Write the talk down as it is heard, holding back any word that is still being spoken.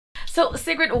So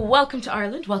Sigrid, welcome to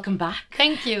Ireland. Welcome back.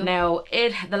 Thank you. Now,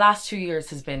 the last 2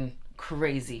 years has been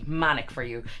crazy, manic for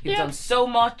you. You've done so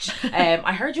much.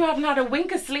 I heard you haven't had a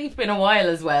wink of sleep in a while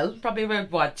as well. Probably about,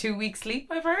 what, 2 weeks sleep,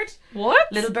 I've heard?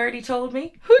 What? Little birdie told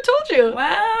me. Who told you?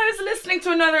 Well, I was listening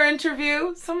to another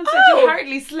interview. Someone said you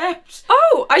hardly slept.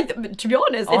 Oh, to be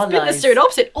honest, All it's been the lies. straight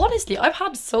opposite. Honestly, I've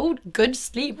had so good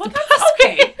sleep. Well, that's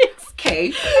okay.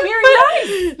 Okay, I'm hearing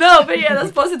lies. No, but yeah,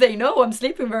 that's positive. No, I'm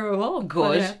sleeping very well.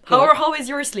 Good. How is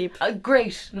your sleep?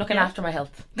 Great. Looking after my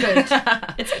health. Good.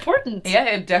 It's important. Yeah,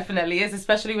 it definitely is,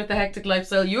 especially with the hectic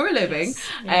lifestyle you're living.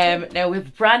 Yes, Now, we have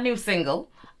a brand new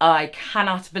single. I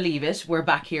cannot believe it. We're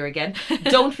back here again.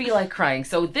 Don't Feel Like Crying.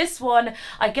 So this one,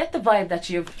 I get the vibe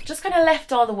that you've just kind of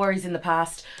left all the worries in the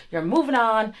past. You're moving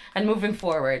on and moving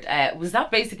forward. Was that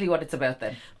basically what it's about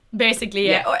then? Basically,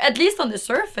 yeah. Or at least on the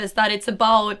surface, that it's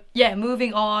about,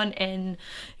 moving on and,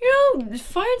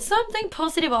 find something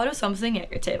positive out of something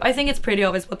negative. I think it's pretty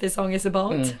obvious what this song is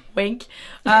about. Wink.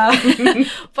 But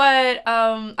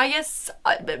I guess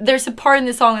there's a part in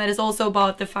the song that is also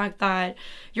about the fact that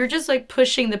you're just like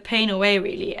pushing the pain away,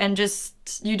 really, and just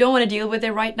you don't want to deal with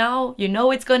it right now. You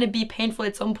know it's going to be painful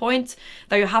at some point,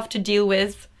 that you have to deal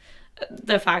with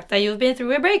the fact that you've been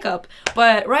through a breakup,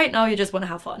 but right now you just want to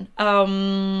have fun. But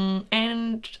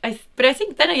I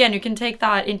think then again you can take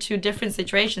that into different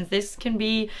situations. This can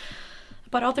be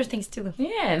about other things too.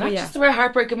 Yeah, not just about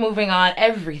heartbreak and moving on,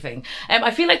 everything.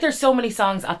 I feel like there's so many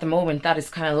songs at the moment that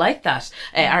is kind of like that.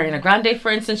 Ariana Grande,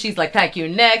 for instance, she's like, thank you,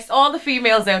 next. All the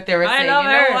females out there are saying, you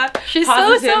know what? She's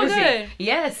so good.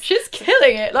 Yes. She's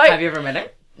killing it. Like, have you ever met her?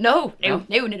 No.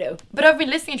 But I've been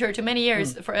listening to her too many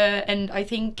years, and I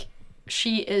think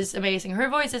she is amazing. Her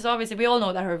voice is obviously, we all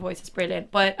know that her voice is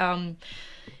brilliant, but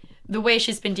the way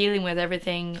she's been dealing with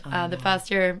everything the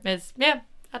past year is,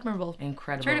 admirable.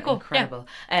 Incredible. It's really cool. Incredible.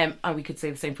 And we could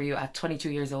say the same for you. At 22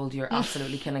 years old, you're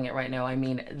absolutely killing it right now. I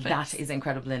mean, that is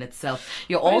incredible in itself.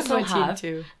 You also have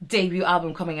debut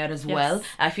album coming out as well.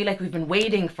 I feel like we've been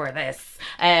waiting for this.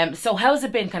 So how has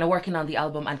it been kind of working on the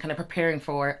album and kind of preparing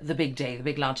for the big day, the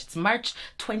big launch? It's March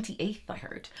 28th, I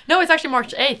heard. No, it's actually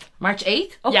March 8th. March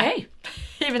 8th? Okay. Yeah.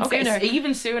 Even sooner. So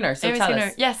even sooner. So tell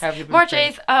us. Yes. March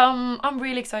 8th. I'm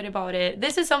really excited about it.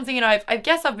 This is something I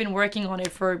guess I've been working on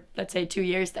it for, let's say, 2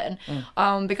 years then.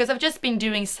 Because I've just been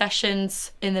doing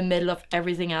sessions in the middle of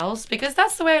everything else, because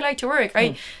that's the way I like to work.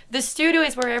 The studio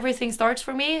is where everything starts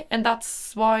for me, and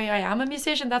that's why I am a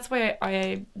musician. That's why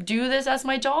I do this as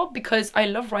my job, because I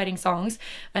love writing songs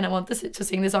and I want to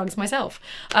sing the songs myself.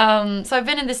 So I've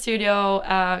been in the studio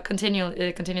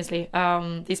continuously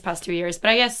these past 2 years, but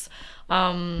I guess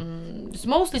it's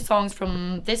mostly songs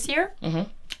from this year.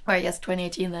 Or I guess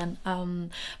 2018 then.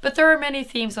 But there are many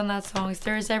themes on that songs.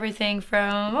 There's everything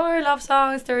from love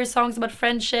songs, there's songs about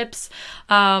friendships,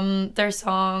 there's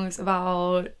songs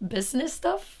about business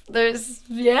stuff. There's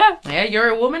Yeah, you're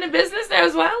a woman in business now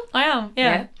as well. I am,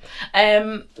 yeah.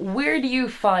 Where do you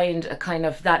find a kind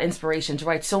of that inspiration to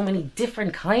write so many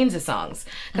different kinds of songs?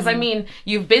 Because I mean,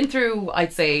 you've been through,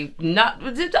 I'd say, I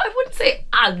wouldn't say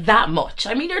that much.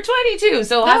 I mean, you're 22,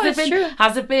 so has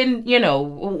it been,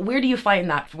 where do you find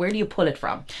that? Where do you pull it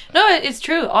from? No, it's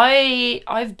true.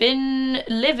 I've been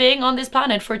living on this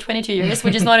planet for 22 years,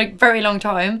 which is not a very long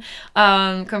time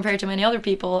compared to many other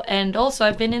people. And also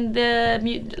I've been in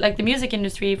the music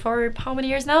industry for how many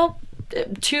years now?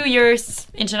 2 years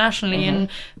internationally, and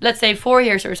let's say 4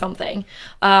 years or something,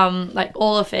 like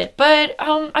all of it. But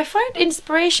I find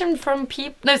inspiration from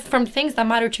from things that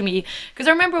matter to me. Because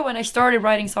I remember when I started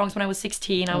writing songs when I was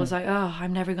 16, I was like, oh,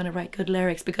 I'm never gonna write good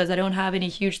lyrics because I don't have any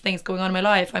huge things going on in my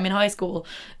life. I'm in high school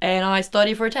and I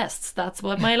study for tests. That's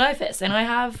what my life is, and I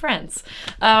have friends.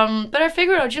 But I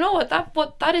figured out, you know what,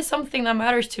 that is something that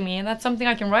matters to me, and that's something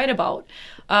I can write about.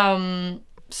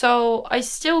 So I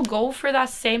still go for that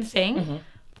same thing.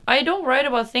 I don't write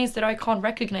about things that I can't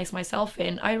recognize myself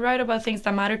in. I write about things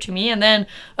that matter to me, and then,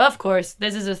 of course,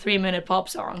 this is a 3-minute pop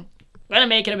song. I'm gonna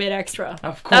make it a bit extra.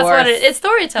 Of course. That's what it's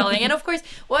storytelling. And of course,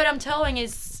 what I'm telling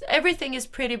is everything is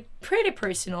pretty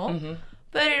personal.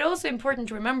 But it's also important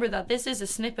to remember that this is a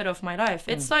snippet of my life.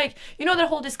 It's like, that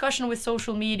whole discussion with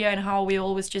social media and how we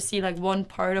always just see like one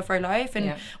part of our life,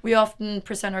 and we often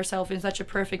present ourselves in such a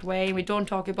perfect way, and we don't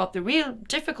talk about the real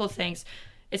difficult things.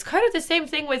 It's kind of the same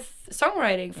thing with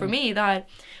songwriting for me, that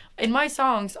in my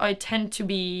songs I tend to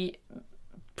be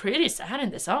pretty sad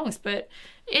in the songs, but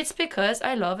it's because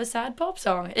I love a sad pop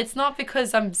song. It's not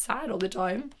because I'm sad all the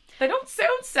time. They don't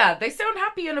sound sad. They sound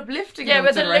happy and uplifting. Yeah,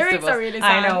 but the lyrics are really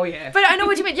sad. I know, yeah. But I know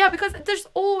what you mean. Yeah, because there's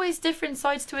always different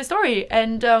sides to a story.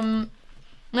 And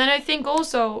And I think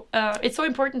also it's so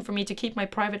important for me to keep my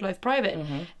private life private.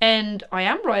 And I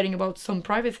am writing about some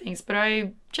private things, but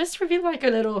I just reveal like a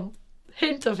little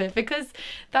hint of it because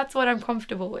that's what I'm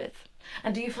comfortable with.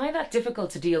 And do you find that difficult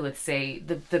to deal with, say,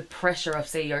 the pressure of,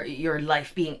 say, your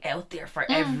life being out there for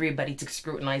everybody to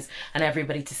scrutinize and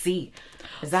everybody to see?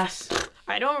 Is that...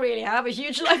 I don't really have a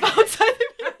huge life outside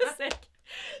the music,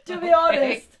 to be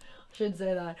honest. Shouldn't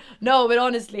say that. No, but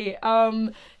honestly,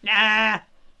 I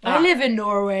live in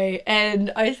Norway,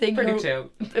 and I think pretty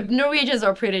chill. Norwegians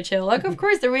are pretty chill. Like, of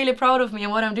course, they're really proud of me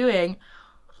and what I'm doing.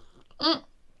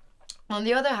 On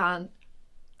the other hand,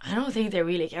 I don't think they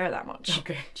really care that much.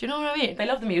 Okay. Do you know what I mean? They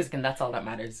love the music and that's all that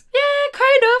matters. Yeah,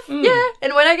 kind of. Yeah.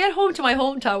 And when I get home to my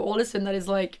hometown, all of a sudden that is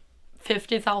like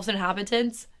 50,000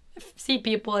 inhabitants, I see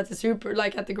people at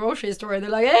the at the grocery store, and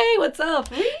they're like, "Hey, what's up?"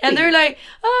 Really? And they're like,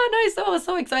 "Oh, nice! Oh,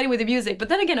 so exciting with the music." But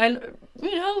then again,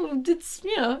 it's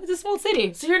a small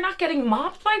city. So you're not getting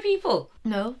mobbed by people?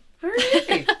 No.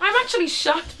 Really? I'm actually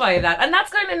shocked by that. And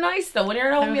that's kind of nice though. When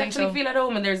you're at home, you actually feel at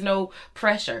home and there's no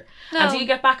pressure. No. And do you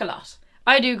get back a lot?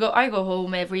 I go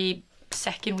home every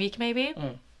second week maybe.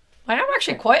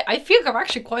 I feel I'm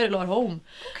actually quite a lot home.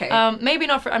 Okay. Maybe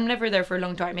not I'm never there for a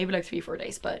long time, maybe like 3-4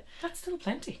 days, but that's still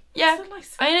plenty. Yeah.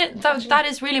 That's still nice. That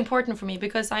is really important for me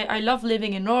because I love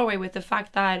living in Norway with the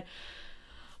fact that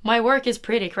my work is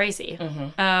pretty crazy.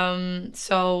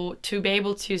 So to be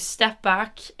able to step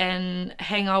back and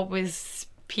hang out with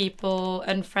people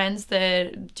and friends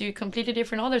that do completely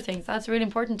different other things, that's really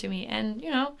important to me. And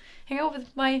hang out with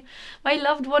my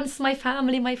loved ones, my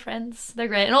family, my friends, they're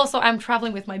great. And also I'm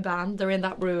traveling with my band, they're in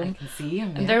that room. I can see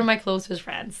them, and they're my closest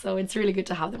friends, so it's really good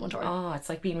to have them on tour. Oh, it's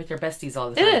like being with your besties all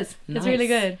the time. It is. Nice. It's really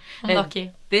good. I'm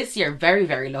lucky. This year, very,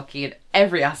 very lucky in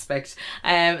every aspect.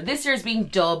 This year is being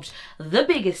dubbed the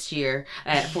biggest year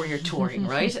for your touring,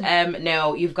 right?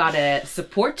 Now, you've got a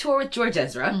support tour with George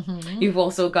Ezra. You've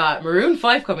also got Maroon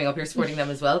 5 coming up. You're supporting them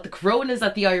as well. The Coronas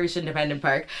at the Irish Independent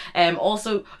Park.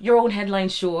 Also, your own headline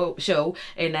show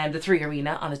in the 3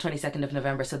 Arena on the 22nd of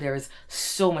November. So there is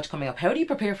so much coming up. How do you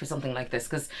prepare for something like this?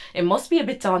 Because it must be a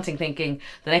bit daunting thinking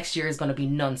the next year is going to be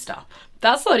non-stop.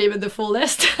 That's not even the full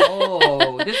list.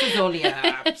 Oh, this is only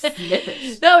a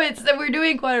snippet. No, we're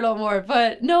doing quite a lot more.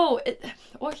 But no,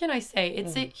 what can I say?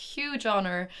 It's a huge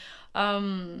honor.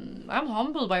 I'm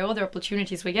humbled by all the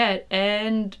opportunities we get,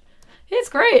 and it's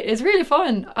great. It's really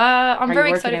fun. I'm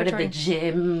very excited for touring.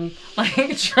 Are you working out at the gym,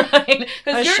 like trying?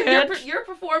 Because your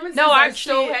performances are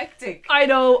so hectic. I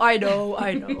know.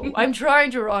 I'm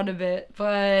trying to run a bit,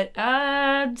 but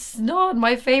it's not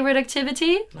my favorite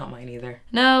activity. Not mine either.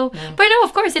 No. But no,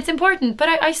 of course it's important. But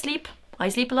I sleep. I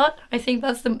sleep a lot. I think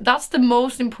that's the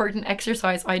most important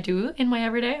exercise I do in my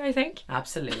everyday, I think.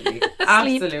 Absolutely.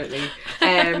 Absolutely.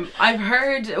 I've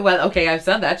heard, well, okay, I've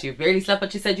said that. You've barely slept,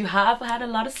 but you said you have had a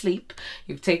lot of sleep.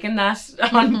 You've taken that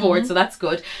on board, so that's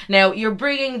good. Now, you're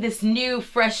bringing this new,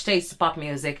 fresh taste to pop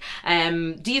music.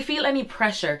 Do you feel any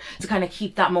pressure to kind of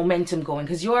keep that momentum going?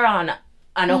 Because you're on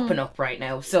an up and up right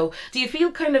now. So do you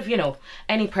feel kind of,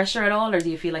 any pressure at all? Or do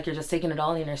you feel like you're just taking it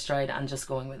all in your stride and just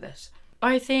going with it?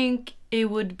 I think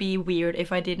it would be weird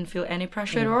if I didn't feel any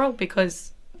pressure at all,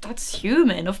 because that's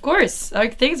human, of course.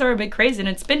 Like, things are a bit crazy, and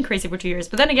it's been crazy for 2 years.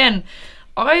 But then again,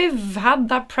 I've had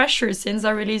that pressure since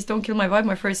I released Don't Kill My Vibe,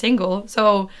 my first single.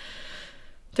 So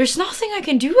there's nothing I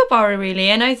can do about it, really.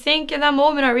 And I think in that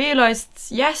moment I realized,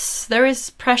 yes, there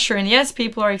is pressure, and yes,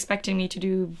 people are expecting me to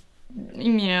do,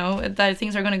 that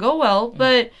things are going to go well.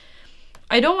 But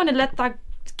I don't want to let that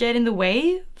get in the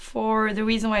way for the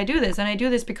reason why I do this. And I do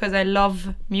this because I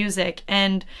love music,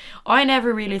 and I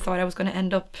never really thought I was going to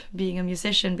end up being a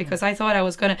musician, because I thought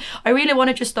I really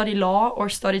wanted to study law or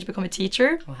study to become a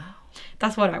teacher. Wow.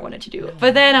 That's what I wanted to do.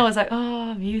 But then I was like,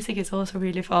 oh, music is also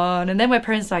really fun. And then my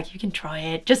parents were like, you can try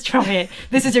it, just try it,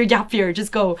 this is your gap year,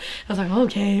 just go. I was like,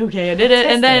 okay, I did it.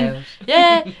 And then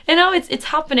now it's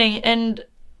happening, and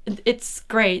it's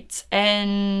great.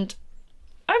 And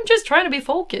I'm just trying to be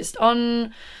focused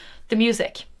on the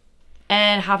music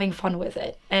and having fun with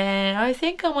it. And I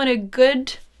think I'm on a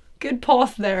good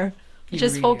path there.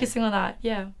 Just really focusing on that.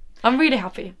 Yeah. I'm really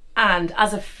happy. And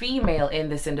as a female in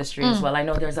this industry as well, I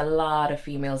know there's a lot of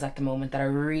females at the moment that are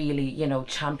really,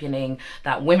 championing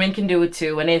that women can do it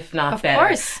too, and if not better. Of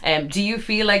course. Do you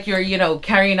feel like you're,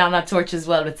 carrying on that torch as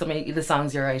well with some of the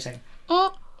songs you're writing?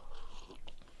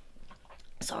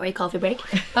 Sorry, coffee break.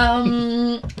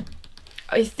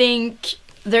 I think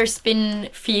there's been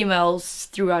females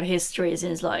throughout history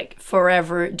since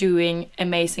forever doing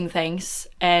amazing things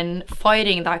and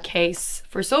fighting that case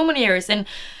for so many years. And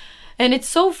it's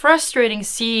so frustrating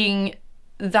seeing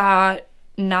that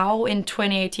now in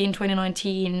 2018,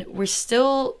 2019, we're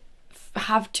still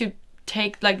have to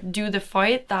do the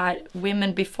fight that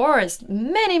women before us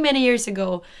many years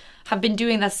ago have been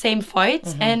doing, that same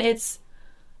fight. And it's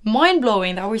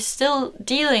mind-blowing that we're still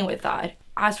dealing with that.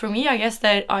 As for me, I guess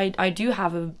that I do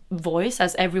have a voice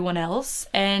as everyone else,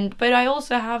 but I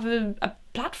also have a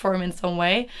platform in some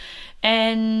way,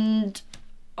 and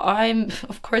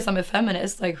of course I'm a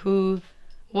feminist. Like,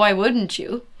 why wouldn't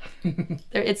you?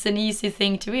 It's an easy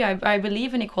thing to be. I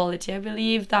believe in equality. I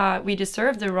believe that we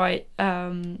deserve the right,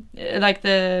 like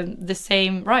the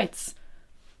same rights.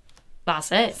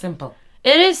 That's it. Simple.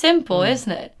 It is simple,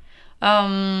 isn't it?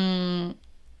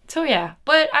 So yeah.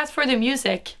 But as for the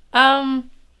music, I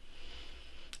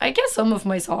guess some of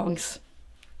my songs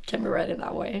can be read in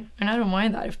that way, and I don't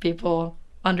mind that if people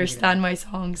understand my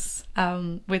songs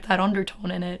with that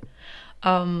undertone in it.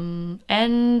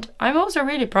 And I'm also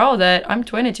really proud that I'm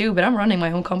 22, but I'm running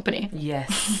my own company.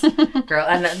 Yes, girl,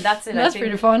 and that's it. That's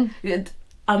pretty fun.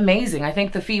 Amazing. I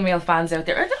think the female fans out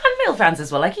there, and male fans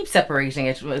as well, I keep separating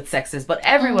it with sexes, but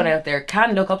everyone out there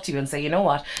can look up to you and say, you know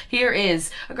what, here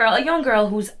is a young girl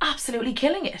who's absolutely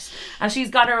killing it, and she's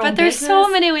got her own But there's business. so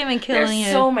many women killing it.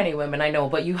 There's so many women, I know,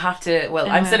 but you have to,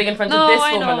 I'm sitting in front of this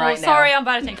woman right now. Sorry, I'm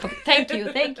bad at thank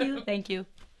you.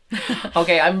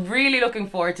 Okay, I'm really looking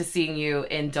forward to seeing you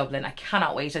in Dublin. I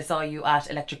cannot wait. I saw you at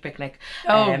Electric Picnic.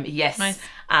 Yes. Nice.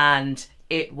 And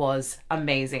it was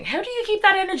amazing. How do you keep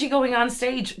that energy going on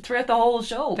stage throughout the whole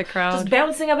show? The crowd. Just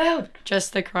bouncing about.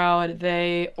 Just the crowd.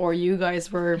 You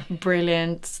guys were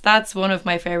brilliant. That's one of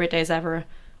my favorite days ever.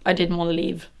 I didn't want to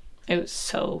leave. It was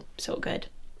so good.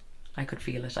 I could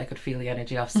feel it. I could feel the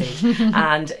energy off stage.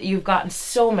 And you've gotten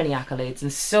so many accolades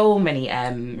and so many,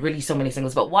 really so many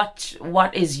singles. But what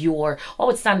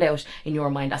would stand out in your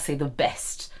mind as, say, the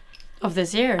best? Of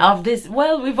this year?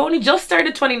 Well, we've only just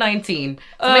started 2019.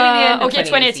 So maybe the end of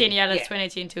 2018. Yeah, that's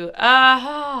 2018 too.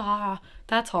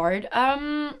 That's hard.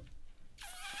 I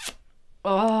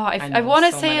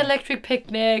want to say Electric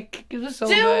Picnic. It was so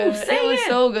good. It was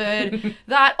so good.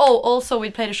 Also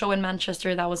we played a show in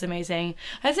Manchester. That was amazing.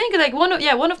 I think like one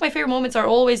of my favorite moments are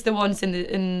always the ones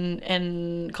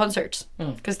in concerts,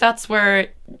 because that's where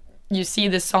you see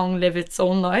the song live its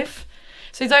own life.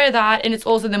 So it's either that, and it's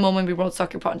also the moment we wrote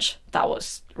Sucker Punch. That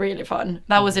was really fun.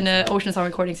 That was in Ocean Sound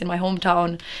Recordings in my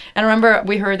hometown. And I remember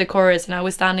we heard the chorus, and I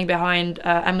was standing behind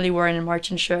Emily Warren and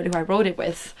Martin Schöd, who I wrote it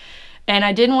with. And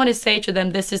I didn't want to say to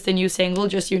them, this is the new single,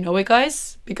 just you know it,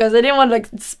 guys. Because I didn't want to like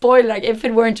spoil like if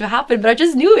it weren't to happen. But I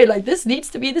just knew it, like this needs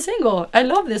to be the single. I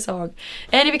love this song.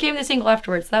 And it became the single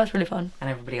afterwards. That was really fun. And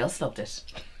everybody else loved it.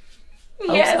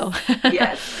 Yes.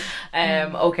 Yes.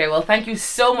 Okay, well, thank you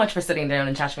so much for sitting down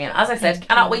and chatting to me. And as I said,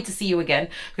 cannot wait to see you again,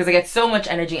 because I get so much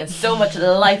energy and so much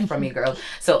life from you, girl.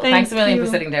 So thanks a million for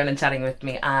sitting down and chatting with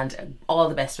me, and all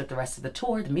the best with the rest of the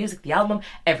tour, the music, the album,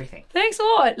 everything. Thanks a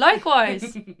lot.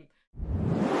 Likewise.